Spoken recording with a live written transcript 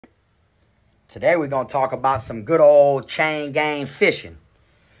Today we're going to talk about some good old chain gang fishing.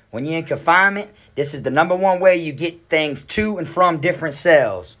 When you're in confinement, this is the #1 way you get things to and from different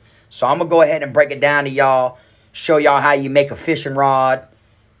cells. So I'm going to go ahead and break it down to y'all, show y'all how you make a fishing rod,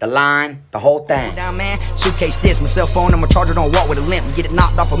 the line, the whole thing. Down, man. Suitcase this, my cell phone, and my charger don't walk with a limp. Get it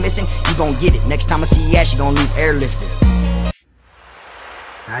knocked off or missing, you gon' get it. Next time I see you ass, you gon' leave airlifted.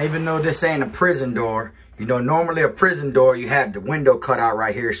 Now, even though this ain't a prison door, you know, normally a prison door, you have the window cut out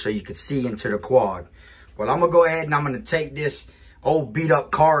right here so you could see into the quad. Well, I'm going to go ahead and I'm going to take this old beat up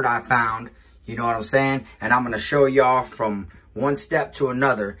card I found, you know what I'm saying? And I'm going to show y'all from one step to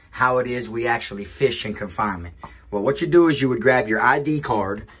another how it is we actually fish in confinement. Well, what you do is you would grab your ID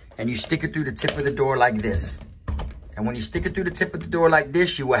card and you stick it through the tip of the door like this. And when you stick it through the tip of the door like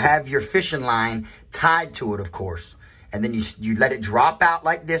this, you will have your fishing line tied to it, of course. And then you let it drop out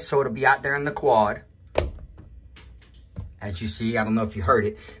like this so it'll be out there in the quad. As you see, I don't know if you heard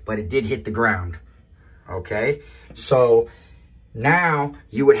it, but it did hit the ground. Okay? So now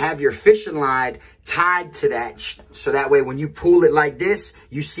you would have your fishing line tied to that. So that way when you pull it like this,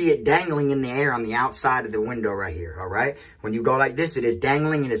 you see it dangling in the air on the outside of the window right here. All right? When you go like this, it is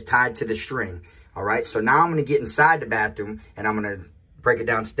dangling and is tied to the string. All right? So now I'm going to get inside the bathroom and I'm going to break it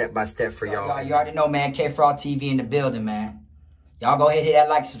down step by step for y'all. You already know, man. Kfrogtv in the building, man. Y'all go ahead and hit that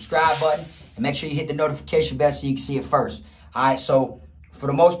like, subscribe button. And make sure you hit the notification bell so you can see it first. All right, so for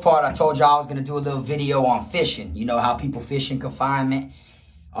the most part, I told y'all I was going to do a little video on fishing. You know, how people fish in confinement.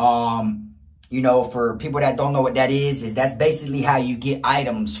 You know, for people that don't know what that is that's basically how you get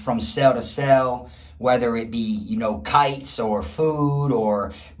items from cell to cell. Whether it be, you know, kites or food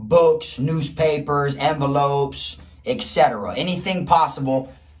or books, newspapers, envelopes, etc. Anything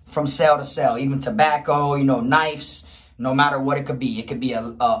possible from cell to cell. Even tobacco, you know, knives. No matter what it could be. It could be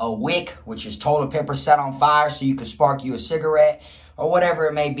a wick, which is toilet paper set on fire so you can spark you a cigarette, or whatever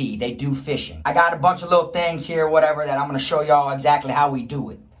it may be. They do fishing. I got a bunch of little things here, whatever, that I'm going to show y'all exactly how we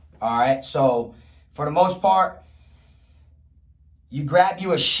do it. All right, so for the most part, you grab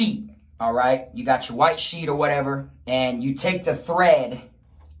you a sheet, all right? You got your white sheet or whatever, and you take the thread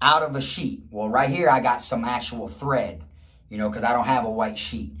out of a sheet. Well, right here, I got some actual thread, you know, because I don't have a white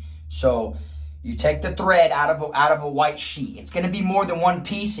sheet. So you take the thread out of a white sheet. It's going to be more than one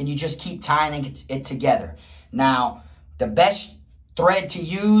piece, and you just keep tying it together. Now, the best thread to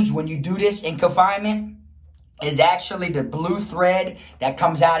use when you do this in confinement is actually the blue thread that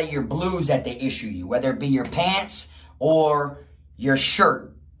comes out of your blues that they issue you, whether it be your pants or your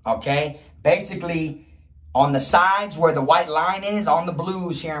shirt, okay? Basically, on the sides where the white line is, on the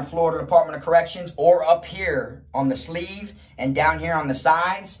blues here in Florida Department of Corrections, or up here on the sleeve and down here on the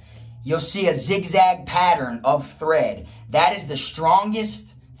sides, you'll see a zigzag pattern of thread. That is the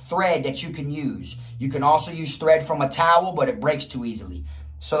strongest thread that you can use. You can also use thread from a towel, but it breaks too easily.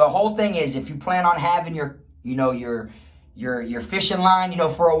 So the whole thing is, if you plan on having your fishing line, you know,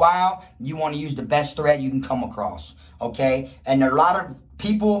 for a while, you want to use the best thread you can come across, okay? And a lot of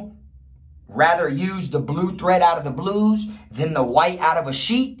people rather use the blue thread out of the blues than the white out of a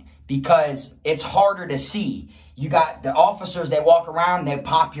sheet because it's harder to see. You got the officers, they walk around, they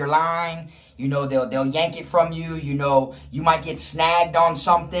pop your line, you know, they'll yank it from you, you know, you might get snagged on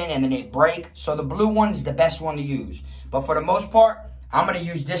something and then it break. So the blue one is the best one to use. But for the most part, I'm going to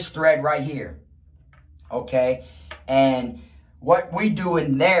use this thread right here. Okay. And what we do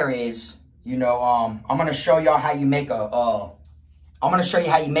in there is, you know, I'm going to show y'all how you make I'm going to show you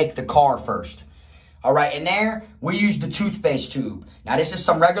how you make the car first. All right. In there, we use the toothpaste tube. Now, this is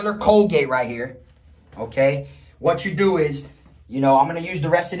some regular Colgate right here. Okay. What you do is, you know, I'm going to use the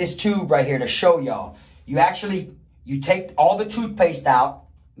rest of this tube right here to show y'all. You take all the toothpaste out,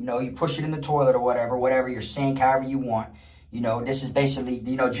 you know, you push it in the toilet or whatever your sink, however you want. You know, this is basically,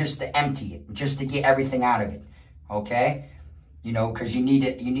 you know, just to empty it, just to get everything out of it. Okay. You know, because you need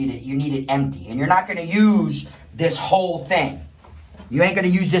it empty. And you're not going to use this whole thing. You ain't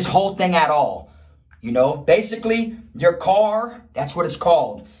going to use this whole thing at all. You know, basically your car, that's what it's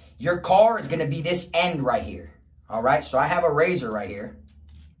called. Your car is going to be this end right here. All right, so I have a razor right here.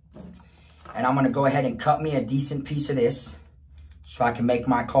 And I'm going to go ahead and cut me a decent piece of this so I can make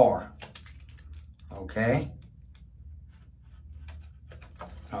my car. Okay.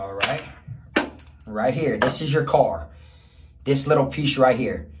 All right. Right here. This is your car. This little piece right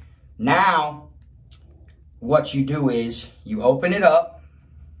here. Now, what you do is you open it up.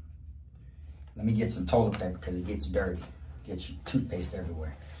 Let me get some toilet paper because it gets dirty. Gets your toothpaste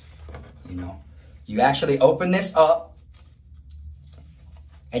everywhere. You know. You actually open this up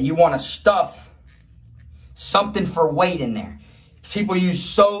and you want to stuff something for weight in there. People use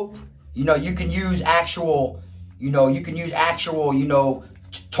soap. You know, you can use actual,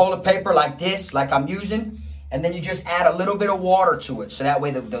 toilet paper like this, like I'm using, and then you just add a little bit of water to it. So that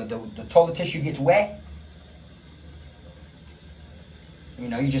way the toilet tissue gets wet. You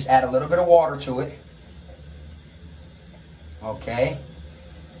know, you just add a little bit of water to it. Okay.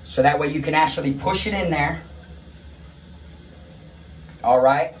 So that way you can actually push it in there. All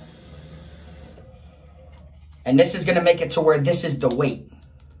right. And this is going to make it to where this is the weight.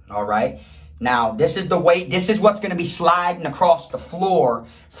 All right. Now, this is the weight. This is what's going to be sliding across the floor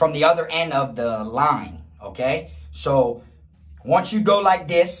from the other end of the line. Okay. So once you go like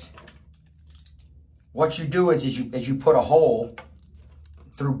this, what you do is you put a hole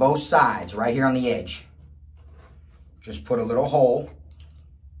through both sides right here on the edge. Just put a little hole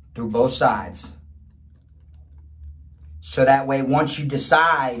through both sides. So that way, once you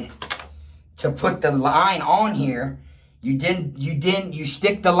decide to put the line on here, you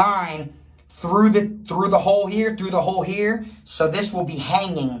stick the line through the hole here, so this will be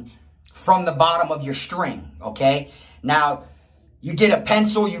hanging from the bottom of your string. Okay. Now you get a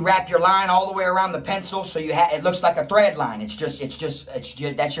pencil, you wrap your line all the way around the pencil, so it looks like a thread line. It's just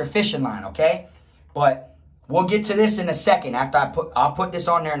that's your fishing line. Okay. But we'll get to this in a second. I'll put this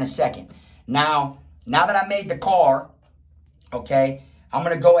on there in a second. Now that I made the car, okay, I'm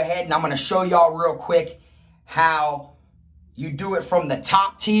going to go ahead and I'm going to show y'all real quick how you do it from the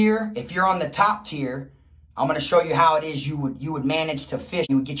top tier. If you're on the top tier, I'm going to show you how it is you would manage to fish.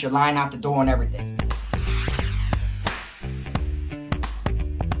 You would get your line out the door and everything.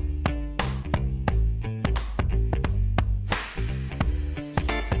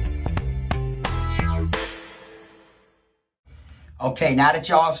 Okay, now that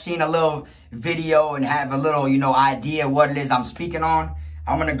y'all have seen a little video and have a little, idea what it is I'm speaking on,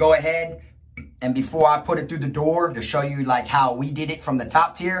 I'm going to go ahead and before I put it through the door to show you like how we did it from the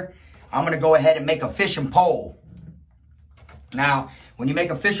top tier, I'm going to go ahead and make a fishing pole. Now, when you make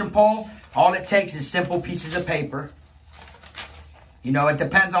a fishing pole, all it takes is simple pieces of paper. It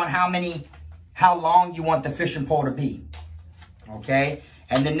depends on how long you want the fishing pole to be. Okay?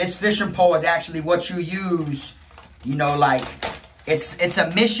 And then this fishing pole is actually what you use, like it's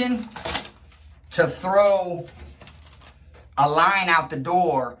a mission to throw a line out the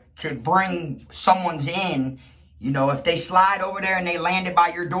door to bring someone's in. If they slide over there and they land it by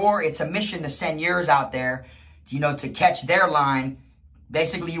your door, it's a mission to send yours out there, to catch their line.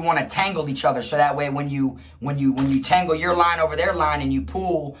 Basically, you want to tangle each other. So that way, when you tangle your line over their line and you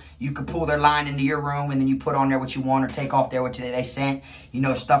can pull their line into your room and then you put on there what you want or take off there what they sent,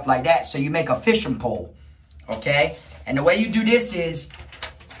 stuff like that. So you make a fishing pole, okay? And the way you do this is,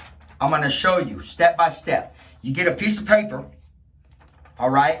 I'm going to show you step by step. You get a piece of paper,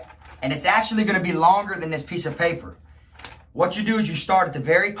 all right? And it's actually going to be longer than this piece of paper. What you do is you start at the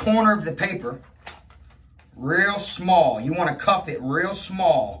very corner of the paper, real small. You want to cuff it real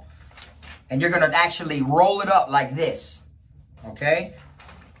small. And you're going to actually roll it up like this, okay?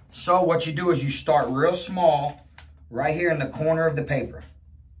 So what you do is you start real small right here in the corner of the paper,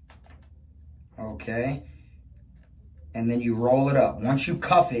 okay? And then you roll it up. Once you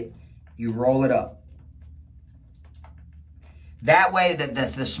cuff it, you roll it up. That way,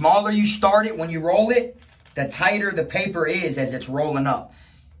 the smaller you start it when you roll it, the tighter the paper is as it's rolling up.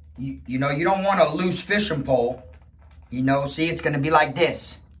 You don't want a loose fishing pole. See, it's going to be like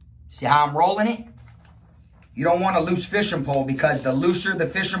this. See how I'm rolling it? You don't want a loose fishing pole because the looser the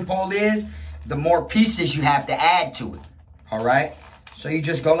fishing pole is, the more pieces you have to add to it. All right? So you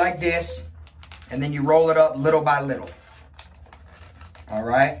just go like this, and then you roll it up little by little. All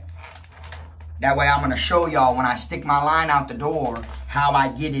right? That way I'm going to show y'all when I stick my line out the door how I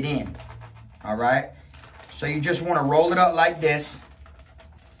get it in. All right? So you just want to roll it up like this.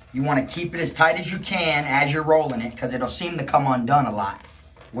 You want to keep it as tight as you can as you're rolling it because it'll seem to come undone a lot,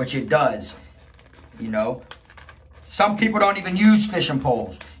 which it does. Some people don't even use fishing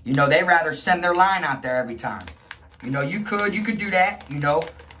poles. They rather send their line out there every time. You could do that,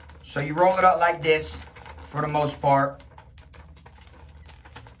 So you roll it up like this for the most part.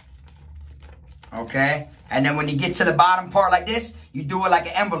 Okay? And then when you get to the bottom part like this, you do it like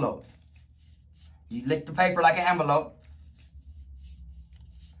an envelope. You lick the paper like an envelope.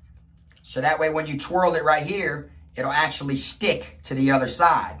 So that way when you twirl it right here, it'll actually stick to the other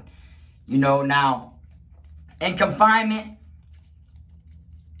side. Now, in confinement,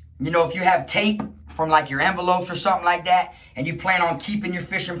 if you have tape from like your envelopes or something like that, and you plan on keeping your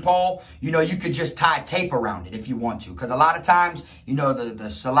fishing pole, you could just tie tape around it if you want to. Because a lot of times, the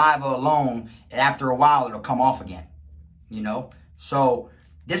saliva alone, after a while, it'll come off again, So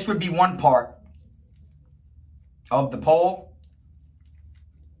this would be one part of the pole.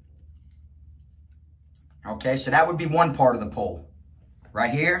 Okay, so that would be one part of the pole.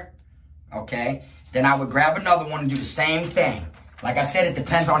 right here, okay? Then I would grab another one and do the same thing. Like I said, it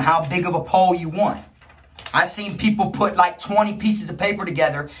depends on how big of a pole you want. I've seen people put like 20 pieces of paper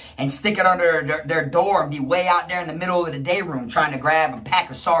together and stick it under their door and be way out there in the middle of the day room trying to grab a pack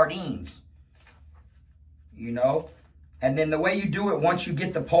of sardines. You know? And then the way you do it once you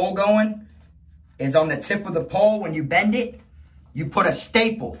get the pole going is on the tip of the pole. When you bend it, you put a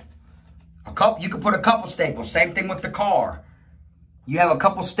staple. You can put a couple staples. Same thing with the car. You have a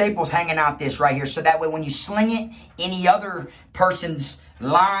couple staples hanging out this right here. So that way when you sling it, any other person's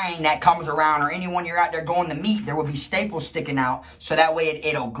line that comes around or anyone you're out there going to meet, there will be staples sticking out. So that way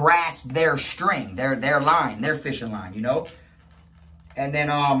it'll grasp their string, their line, their fishing line, you know? And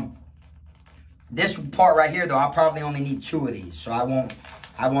then this part right here, though, I'll probably only need 2 of these. So I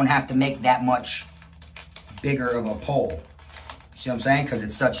won't have to make that much bigger of a pole. See what I'm saying? Because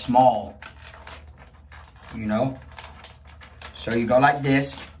it's such small, you know? So you go like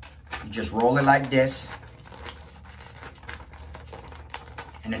this. You just roll it like this.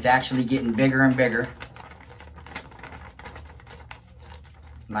 And it's actually getting bigger and bigger.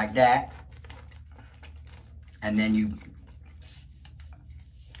 Like that. And then you,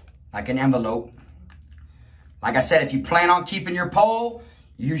 like an envelope. Like I said, if you plan on keeping your pole,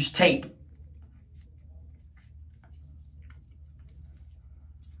 use tape.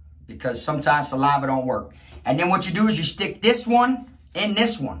 Because sometimes saliva don't work. And then what you do is you stick this one in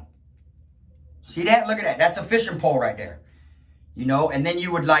this one. See that? Look at that. That's a fishing pole right there. You know, and then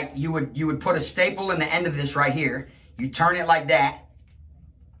you would put a staple in the end of this right here. You turn it like that.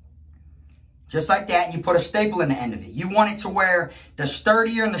 Just like that, and you put a staple in the end of it. You want it to where the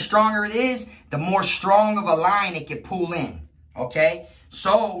sturdier and the stronger it is, the more strong of a line it can pull in. Okay?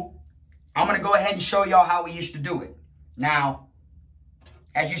 So, I'm going to go ahead and show y'all how we used to do it. Now,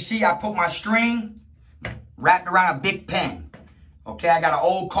 as you see, I put my string wrapped around a big pen. Okay, I got an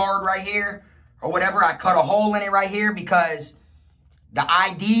old card right here or whatever. I cut a hole in it right here because the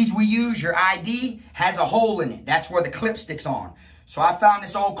IDs we use, your ID has a hole in it. That's where the clip sticks on. So I found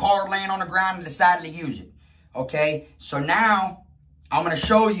this old card laying on the ground and decided to use it. Okay, so now I'm going to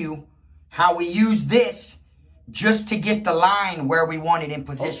show you how we use this just to get the line where we want it in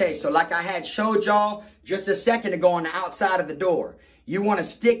position. Okay, so like I had showed y'all just a second ago on the outside of the door. You want to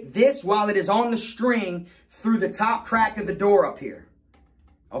stick this while it is on the string through the top crack of the door up here.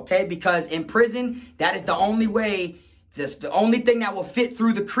 Okay, because in prison, that is the only way, the only thing that will fit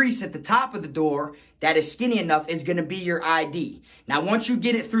through the crease at the top of the door that is skinny enough is going to be your ID. Now, once you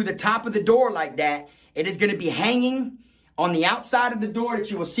get it through the top of the door like that, it is going to be hanging on the outside of the door that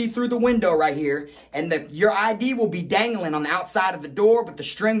you will see through the window right here. And your ID will be dangling on the outside of the door, but the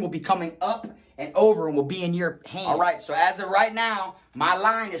string will be coming up and over and will be in your hand. All right, so as of right now, my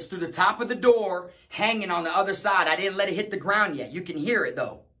line is through the top of the door, hanging on the other side. I didn't let it hit the ground yet. You can hear it,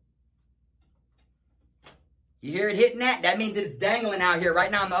 though. You hear it hitting that? That means it's dangling out here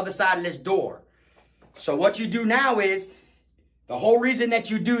right now on the other side of this door. So what you do now is, the whole reason that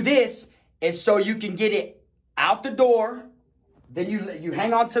you do this is so you can get it out the door. Then you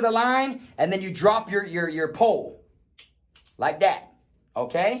hang on to the line, and then you drop your pole. Like that.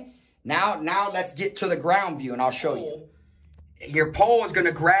 Okay? Now let's get to the ground view, and I'll show you. Your pole is going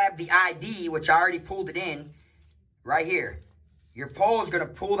to grab the ID, which I already pulled it in, right here. Your pole is going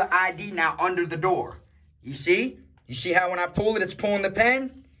to pull the ID now under the door. You see? You see how when I pull it, it's pulling the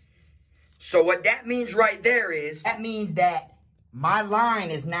pen? So what that means right there is, that means that my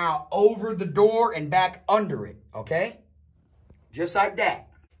line is now over the door and back under it, okay? Just like that.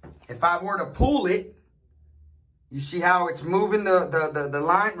 If I were to pull it, you see how it's moving the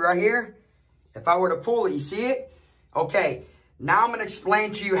line right here? If I were to pull it, you see it? Okay, now I'm going to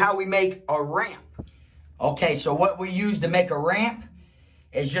explain to you how we make a ramp. Okay, so what we use to make a ramp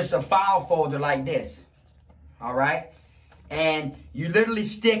is just a file folder like this. All right? And you literally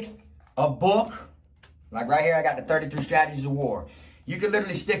stick a book. Like right here, I got the 33 Strategies of War. You can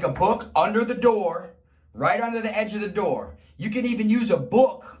literally stick a book under the door, right under the edge of the door. You can even use a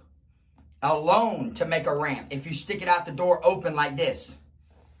book alone to make a ramp. If you stick it out the door open like this,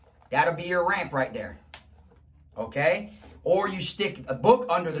 that'll be your ramp right there. Okay? Or you stick a book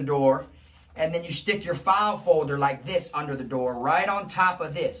under the door, and then you stick your file folder like this under the door, right on top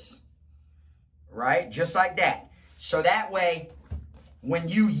of this. Right? Just like that. So that way, when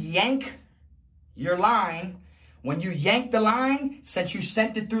you yank your line, when you yank the line, since you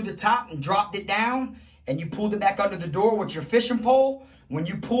sent it through the top and dropped it down, and you pulled it back under the door with your fishing pole, when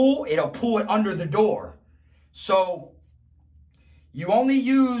you pull, it'll pull it under the door. So you only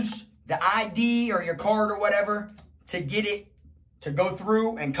use the ID or your card or whatever to get it to go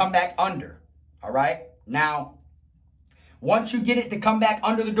through and come back under. All right? Now, Once you get it to come back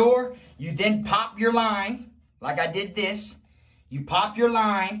under the door, you then pop your line, like I did this. You pop your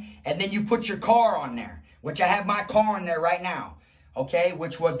line, and then you put your car on there, which I have my car in there right now, okay,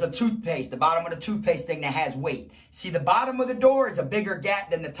 which was the toothpaste, the bottom of the toothpaste thing that has weight. See, the bottom of the door is a bigger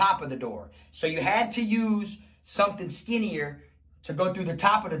gap than the top of the door. So you had to use something skinnier to go through the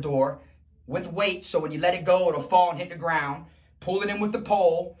top of the door with weight, so when you let it go, it'll fall and hit the ground. Pull it in with the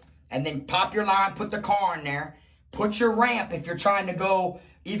pole, and then pop your line, put the car in there. Put your ramp if you're trying to go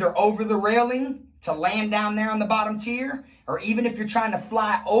either over the railing to land down there on the bottom tier, or even if you're trying to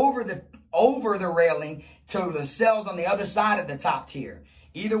fly over the railing to the cells on the other side of the top tier.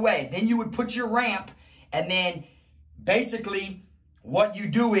 Either way, then you would put your ramp, and then basically what you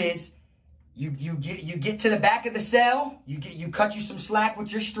do is you get to the back of the cell, you cut you some slack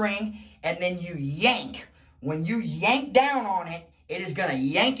with your string, and then you yank. When you yank down on it, it is going to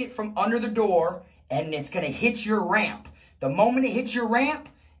yank it from under the door, and it's going to hit your ramp. The moment it hits your ramp,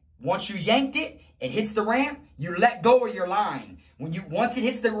 once you yanked it, it hits the ramp, you let go of your line. Once it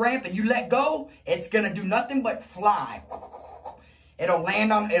hits the ramp and you let go, it's going to do nothing but fly. It'll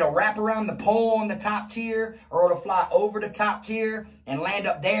wrap around the pole on the top tier, or it'll fly over the top tier and land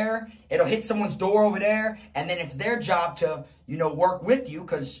up there. It'll hit someone's door over there, and then it's their job to, work with you,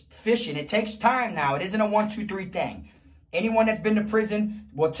 because fishing, it takes time now. It isn't a 1, 2, 3 thing. Anyone that's been to prison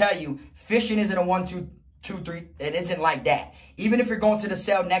will tell you fishing isn't a 1, 2, 3. It isn't like that. Even if you're going to the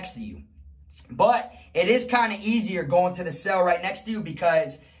cell next to you. But it is kind of easier going to the cell right next to you,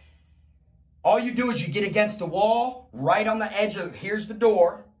 because all you do is you get against the wall right on the edge of, here's the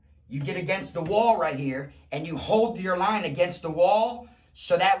door. You get against the wall right here, and you hold your line against the wall.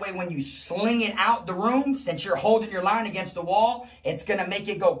 So that way when you sling it out the room, since you're holding your line against the wall, it's going to make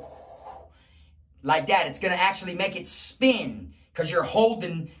it go like that. It's going to actually make it spin, because you're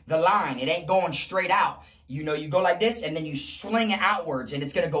holding the line. It ain't going straight out. You go like this, and then you sling it outwards, and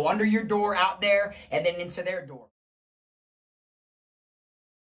it's going to go under your door out there, and then into their door.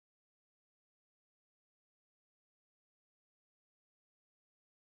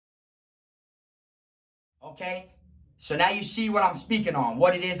 Okay? So now you see what I'm speaking on,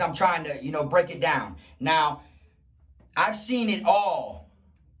 what it is I'm trying to, break it down. Now, I've seen it all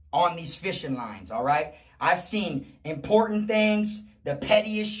on these fishing lines, all right? I've seen important things, the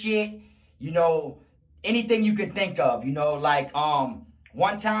pettiest shit, anything you could think of, like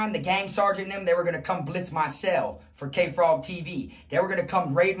one time the gang sergeant and them, they were going to come blitz my cell for Kfrogtv. They were going to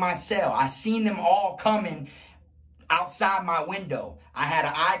come raid my cell. I seen them all coming outside my window. I had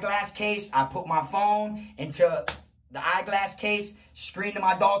an eyeglass case. I put my phone into the eyeglass case, screamed to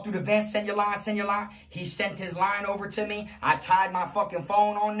my dog through the vent, send your line, send your line. He sent his line over to me. I tied my fucking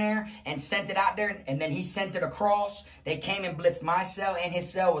phone on there and sent it out there, and then he sent it across. They came and blitzed my cell, and his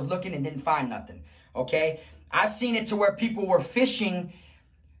cell was looking and didn't find nothing, okay? I seen it to where people were fishing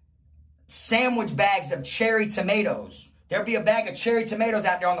sandwich bags of cherry tomatoes. There'd be a bag of cherry tomatoes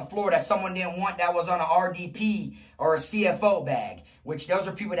out there on the floor that someone didn't want, that was on a RDP or a CFO bag, which those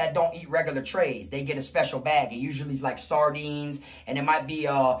are people that don't eat regular trays. They get a special bag. It usually is like sardines, and it might be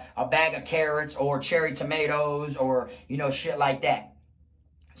a bag of carrots or cherry tomatoes or, shit like that.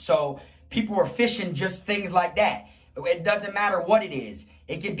 So people are fishing just things like that. It doesn't matter what it is.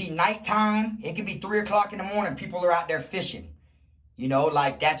 It could be nighttime. It could be 3 o'clock in the morning. People are out there fishing.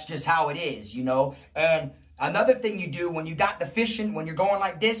 Like that's just how it is, And another thing you do when you got the fishing, when you're going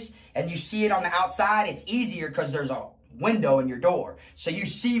like this and you see it on the outside, it's easier because there's a window in your door. So you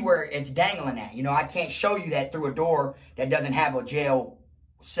see where it's dangling at. I can't show you that through a door that doesn't have a jail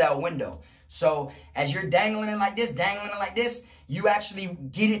cell window. So as you're dangling it like this, you actually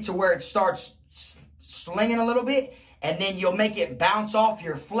get it to where it starts slinging a little bit, and then you'll make it bounce off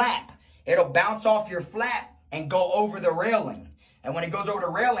your flap. It'll bounce off your flap and go over the railing. And when it goes over the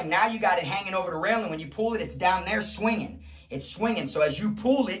railing, now you got it hanging over the railing. When you pull it, it's down there swinging. It's swinging. So as you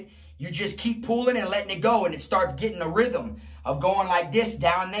pull it, you just keep pulling and letting it go, and it starts getting a rhythm of going like this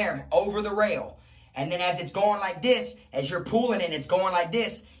down there over the rail. And then as it's going like this, as you're pulling it, it's going like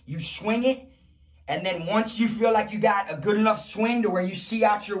this, you swing it. And then once you feel like you got a good enough swing to where you see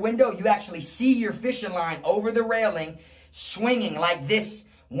out your window, you actually see your fishing line over the railing swinging like this.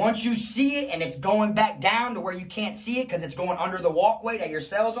 Once you see it and it's going back down to where you can't see it because it's going under the walkway that your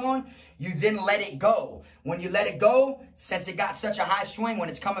cell's on, you then let it go. When you let it go, since it got such a high swing, when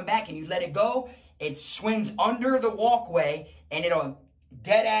it's coming back and you let it go, it swings under the walkway and it'll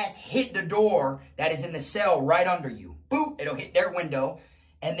dead ass hit the door that is in the cell right under you. Boop, it'll hit their window,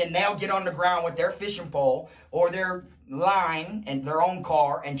 and then they'll get on the ground with their fishing pole or their line and their own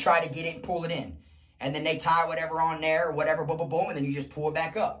car and try to get it and pull it in. And then they tie whatever on there or whatever, boom, boom, boom, and then you just pull it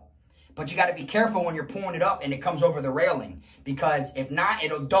back up. But you got to be careful when you're pulling it up and it comes over the railing. Because if not,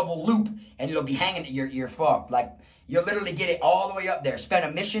 it'll double loop and it'll be hanging. You're fucked. Like, you'll literally get it all the way up there. Spend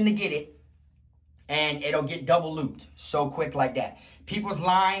a mission to get it. And it'll get double looped so quick like that. People's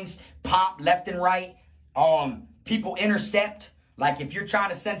lines pop left and right. People intercept. Like if you're trying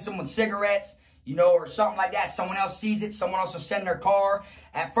to send someone cigarettes, you know, or something like that, someone else sees it, someone else will send their car.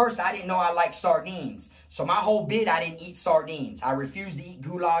 At first, I didn't know I liked sardines. So my whole bid, I didn't eat sardines. I refused to eat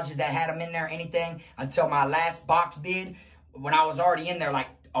goulages that had them in there or anything until my last box bid, when I was already in there like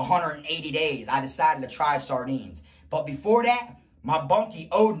 180 days. I decided to try sardines. But before that, my bunkie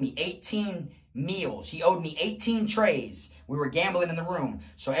owed me 18 meals. He owed me 18 trays. We were gambling in the room.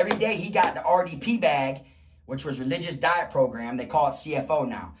 So every day he got the RDP bag, which was Religious Diet Program. They call it CFO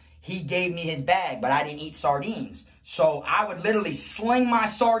now. He gave me his bag, but I didn't eat sardines. So I would literally sling my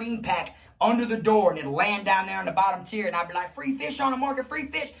sardine pack under the door and it'd land down there in the bottom tier. And I'd be like, free fish on the market, free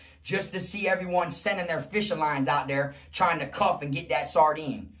fish. Just to see everyone sending their fishing lines out there trying to cuff and get that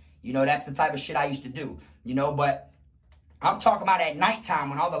sardine. You know, that's the type of shit I used to do. You know, but I'm talking about at nighttime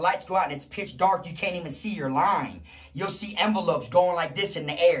when all the lights go out and it's pitch dark, you can't even see your line. You'll see envelopes going like this in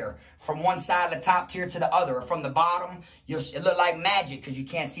the air from one side of the top tier to the other, or from the bottom. It look like magic because you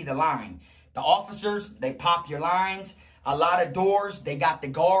can't see the line. The officers, they pop your lines. A lot of doors, they got the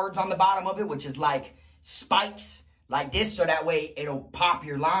guards on the bottom of it, which is like spikes like this, so that way it'll pop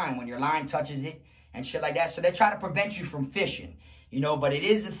your line when your line touches it and shit like that. So they try to prevent you from fishing, you know, but it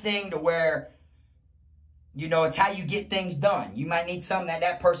is a thing to where, you know, it's how you get things done. You might need something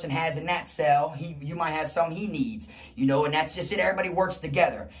that person has in that cell. You might have something he needs, you know, and that's just it. Everybody works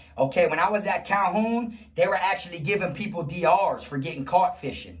together. Okay, when I was at Calhoun, they were actually giving people DRs for getting caught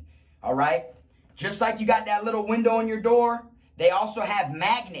fishing, all right? Just like you got that little window in your door, they also have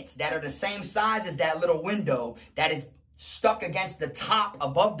magnets that are the same size as that little window that is stuck against the top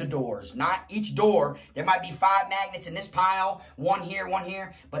above the doors. Not each door. There might be 5 magnets in this pile, one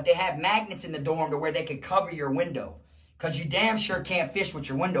here, but they have magnets in the dorm to where they can cover your window. Because you damn sure can't fish with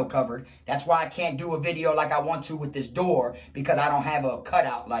your window covered. That's why I can't do a video like I want to with this door, because I don't have a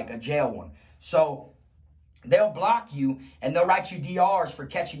cutout like a jail one. So they'll block you and they'll write you DRs for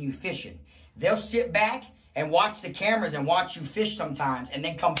catching you fishing. They'll sit back and watch the cameras and watch you fish sometimes and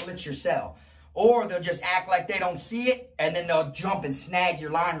then come blitz your cell. Or they'll just act like they don't see it, and then they'll jump and snag your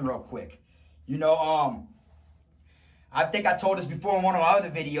line real quick. You know, I think I told this before in one of my other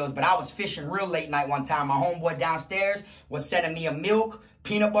videos, but I was fishing real late night one time. My homeboy downstairs was sending me a milk,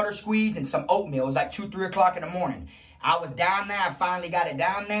 peanut butter squeeze, and some oatmeal. It was like 2, 3 o'clock in the morning. I was down there. I finally got it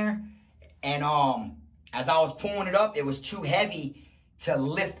down there. And as I was pulling it up, it was too heavy to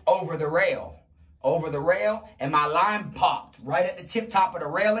lift over the rail. And my line popped right at the tip top of the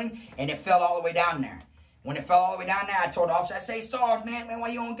railing, and it fell all the way down there. When it fell all the way down there, I told the officer, I say, Sarge, man, why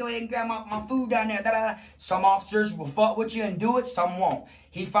you don't go ahead and grab my food down there? Da-da-da. Some officers will fuck with you and do it, some won't.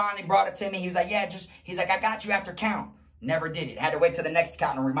 He finally brought it to me. He was like, yeah, he's like, I got you after count. Never did it. Had to wait till the next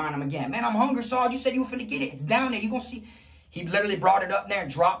count and remind him again. Man, I'm hungry, Sarge. You said you were finna get it. It's down there. You gonna see. He literally brought it up there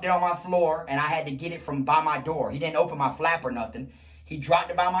and dropped it on my floor, and I had to get it from by my door. He didn't open my flap or nothing. He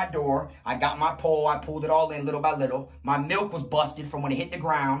dropped it by my door. I got my pole. I pulled it all in little by little. My milk was busted from when it hit the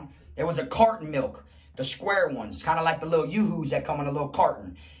ground. There was a carton milk, the square ones, kind of like the little yoo-hoos that come in a little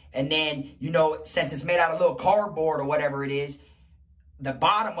carton. And then, you know, since it's made out of little cardboard or whatever it is, the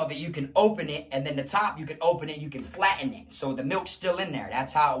bottom of it, you can open it, and then the top, you can open it, you can flatten it. So the milk's still in there.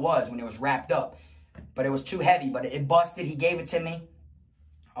 That's how it was when it was wrapped up. But it was too heavy, but it busted. He gave it to me.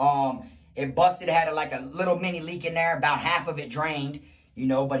 It busted. It had like a little mini leak in there. About half of it drained, you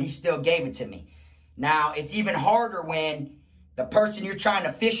know, but he still gave it to me. Now, it's even harder when the person you're trying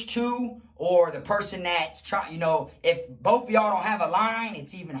to fish to, or the person that's trying, you know, if both of y'all don't have a line,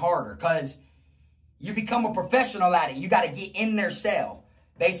 it's even harder because you become a professional at it. You got to get in their cell,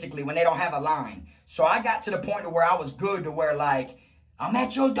 basically, when they don't have a line. So I got to the point where I was good to where, like, I'm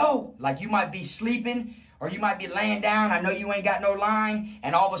at your door. Like, you might be sleeping, or you might be laying down. I know you ain't got no line.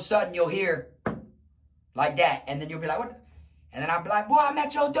 And all of a sudden, you'll hear like that. And then you'll be like, what? And then I'll be like, boy, I'm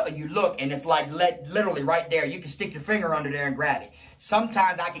at your door. You look, and it's like literally right there. You can stick your finger under there and grab it.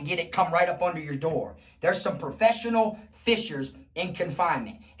 Sometimes I can get it come right up under your door. There's some professional fishers in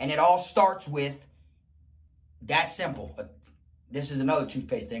confinement. And it all starts with that simple. This is another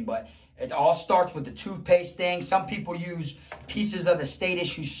toothpaste thing, but it all starts with the toothpaste thing. Some people use pieces of the state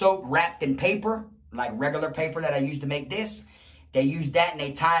issue soap wrapped in paper, like regular paper that I use to make this. They use that and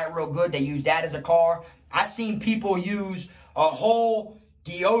they tie it real good. They use that as a car. I've seen people use a whole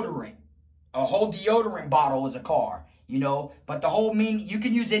deodorant bottle as a car, you know. But the whole you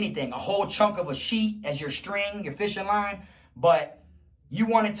can use anything. A whole chunk of a sheet as your string, your fishing line. But you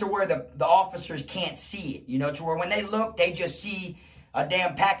want it to where the officers can't see it, you know, to where when they look, they just see a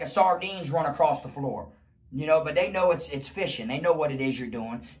damn pack of sardines run across the floor. You know, but they know it's fishing. They know what it is you're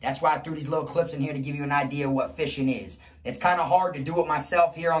doing. That's why I threw these little clips in here to give you an idea of what fishing is. It's kind of hard to do it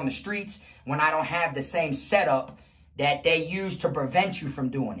myself here on the streets when I don't have the same setup that they use to prevent you from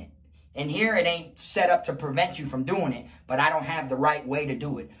doing it. And here it ain't set up to prevent you from doing it, but I don't have the right way to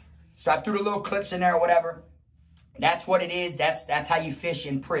do it. So I threw the little clips in there or whatever. That's what it is. That's how you fish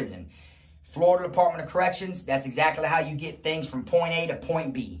in prison. Florida Department of Corrections, that's exactly how you get things from point A to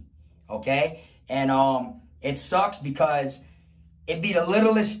point B. Okay? And it sucks because it be the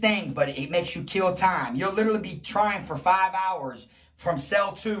littlest things, but it makes you kill time. You'll literally be trying for 5 hours from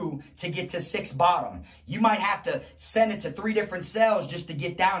cell 2 to get to 6 bottom. You might have to send it to 3 different cells just to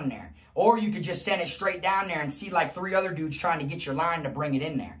get down there. Or you could just send it straight down there and see like 3 other dudes trying to get your line to bring it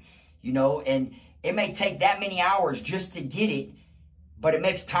in there. You know, and it may take that many hours just to get it, but it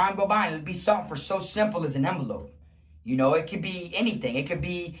makes time go by. And it'll be something for so simple as an envelope. You know, it could be anything. It could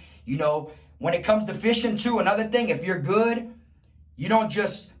be, you know, when it comes to fishing too, another thing, if you're good, you don't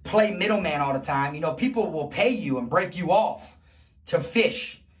just play middleman all the time. You know, people will pay you and break you off to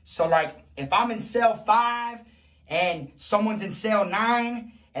fish. So like if I'm in cell 5 and someone's in cell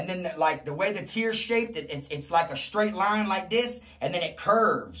 9, and then like the way the tier's shaped, it's like a straight line like this, and then it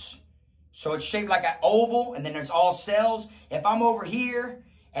curves. So it's shaped like an oval, and then there's all cells. If I'm over here,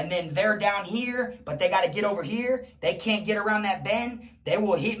 and then they're down here, but they got to get over here, they can't get around that bend, they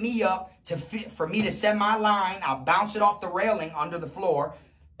will hit me up for me to send my line. I'll bounce it off the railing under the floor,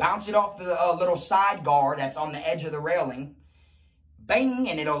 bounce it off the little side guard that's on the edge of the railing, bang,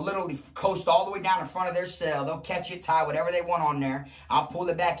 and it'll literally coast all the way down in front of their cell. They'll catch it, tie whatever they want on there. I'll pull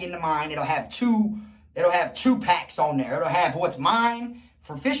it back into mine. It'll have two packs on there. It'll have what's mine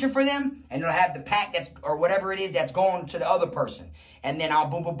for fishing for them, and it'll have the pack that's, or whatever it is that's going to the other person. And then I'll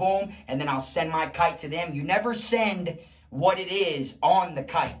boom, boom, boom, and then I'll send my kite to them. You never send what it is on the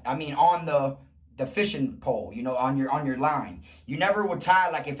kite. I mean, on the fishing pole, you know, on your line. You never would tie,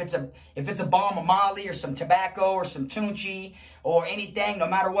 like if it's a bomb of Molly or some tobacco or some tunchi or anything, no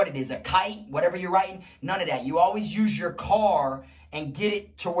matter what it is, a kite, whatever you're writing, none of that. You always use your car and get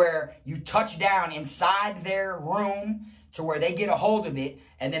it to where you touch down inside their room to where they get a hold of it,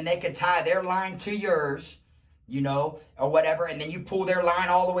 and then they could tie their line to yours, you know, or whatever, and then you pull their line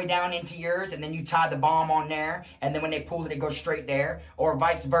all the way down into yours, and then you tie the bomb on there, and then when they pull it, it goes straight there, or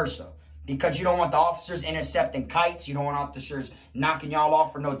vice versa. Because you don't want the officers intercepting kites. You don't want officers knocking y'all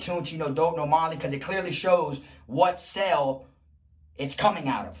off for no tunchi, no dope, no molly, because it clearly shows what cell it's coming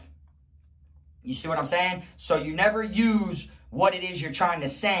out of. You see what I'm saying? So you never use what it is you're trying to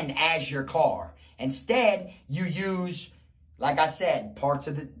send as your car. Instead, you use, like I said, parts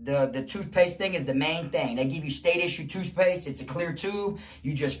of the toothpaste thing is the main thing. They give you state-issue toothpaste. It's a clear tube.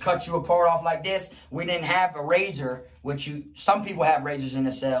 You just cut you a part off like this. We didn't have a razor, which some people have razors in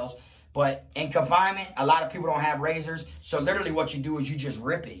the cells. But in confinement, a lot of people don't have razors. So literally what you do is you just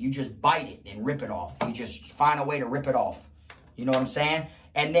rip it. You just bite it and rip it off. You just find a way to rip it off. You know what I'm saying?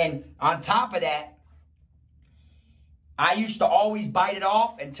 And then on top of that, I used to always bite it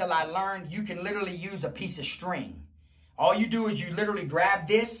off until I learned you can literally use a piece of string. All you do is you literally grab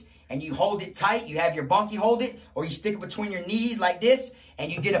this and you hold it tight. You have your bunkie hold it, or you stick it between your knees like this, and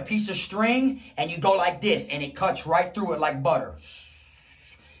you get a piece of string and you go like this, and it cuts right through it like butter.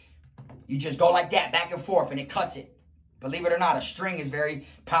 You just go like that, back and forth, and it cuts it. Believe it or not, a string is very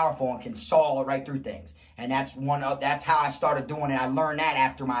powerful and can saw right through things. And that's how I started doing it. I learned that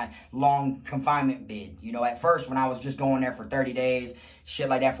after my long confinement bid. You know, at first when I was just going there for 30 days, shit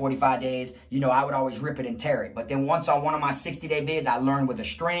like that, 45 days, you know, I would always rip it and tear it. But then once on one of my 60-day bids, I learned with a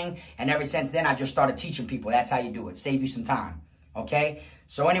string. And ever since then, I just started teaching people. That's how you do it. Save you some time. Okay?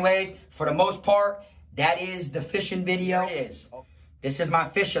 So anyways, for the most part, that is the fishing video. This is my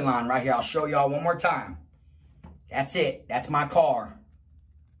fishing line right here. I'll show y'all one more time. That's it. That's my car.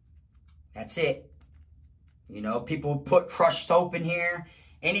 That's it. You know, people put crushed soap in here.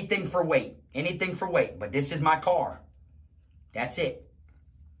 Anything for weight. Anything for weight. But this is my car. That's it.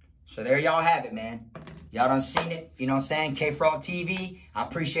 So there y'all have it, man. Y'all done seen it. You know what I'm saying? Kfrogtv. I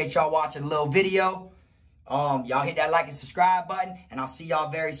appreciate y'all watching the little video. Y'all hit that like and subscribe button. And I'll see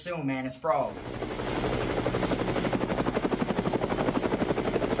y'all very soon, man. It's Frog.